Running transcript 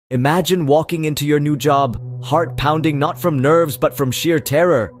Imagine walking into your new job, heart pounding not from nerves but from sheer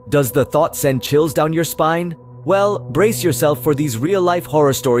terror. Does the thought send chills down your spine? Well, brace yourself for these real-life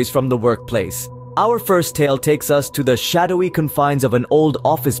horror stories from the workplace. Our first tale takes us to the shadowy confines of an old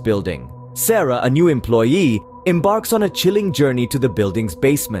office building. Sarah, a new employee, embarks on a chilling journey to the building's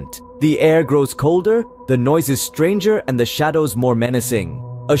basement. The air grows colder, the noise is stranger, and the shadows more menacing.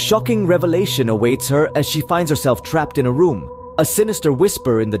 A shocking revelation awaits her as she finds herself trapped in a room. A sinister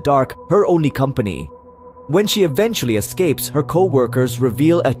whisper in the dark, her only company. When she eventually escapes, her co-workers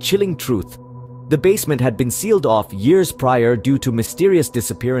reveal a chilling truth. The basement had been sealed off years prior due to mysterious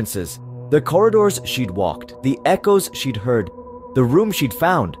disappearances. The corridors she'd walked, the echoes she'd heard, the room she'd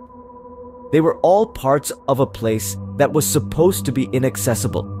found. They were all parts of a place that was supposed to be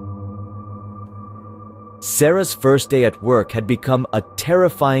inaccessible. Sarah's first day at work had become a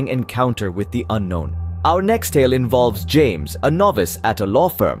terrifying encounter with the unknown. Our next tale involves James, a novice at a law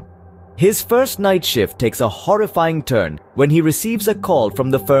firm. His first night shift takes a horrifying turn when he receives a call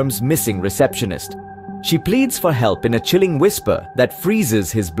from the firm's missing receptionist. She pleads for help in a chilling whisper that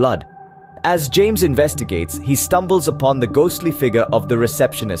freezes his blood. As James investigates, he stumbles upon the ghostly figure of the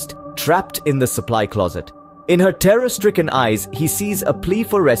receptionist, trapped in the supply closet. In her terror-stricken eyes, he sees a plea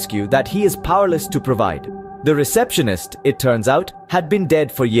for rescue that he is powerless to provide. The receptionist, it turns out, had been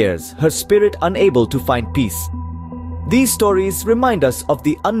dead for years, her spirit unable to find peace. These stories remind us of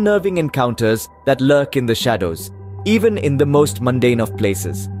the unnerving encounters that lurk in the shadows, even in the most mundane of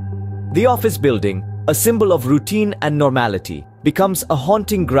places. The office building, a symbol of routine and normality, becomes a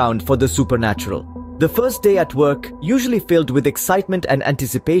haunting ground for the supernatural. The first day at work, usually filled with excitement and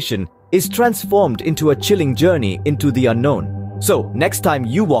anticipation, is transformed into a chilling journey into the unknown. So, next time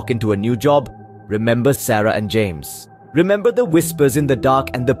you walk into a new job, remember Sarah and James. Remember the whispers in the dark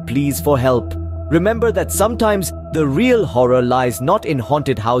and the pleas for help. Remember that sometimes the real horror lies not in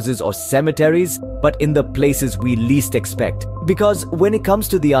haunted houses or cemeteries, but in the places we least expect. Because when it comes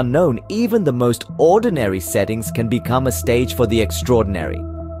to the unknown, even the most ordinary settings can become a stage for the extraordinary.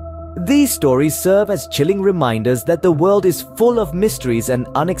 These stories serve as chilling reminders that the world is full of mysteries and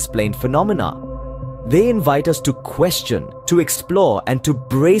unexplained phenomena. They invite us to question, to explore, and to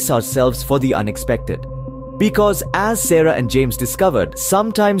brace ourselves for the unexpected. Because as Sarah and James discovered,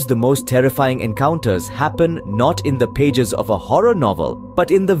 sometimes the most terrifying encounters happen not in the pages of a horror novel,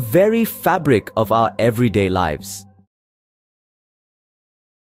 but in the very fabric of our everyday lives.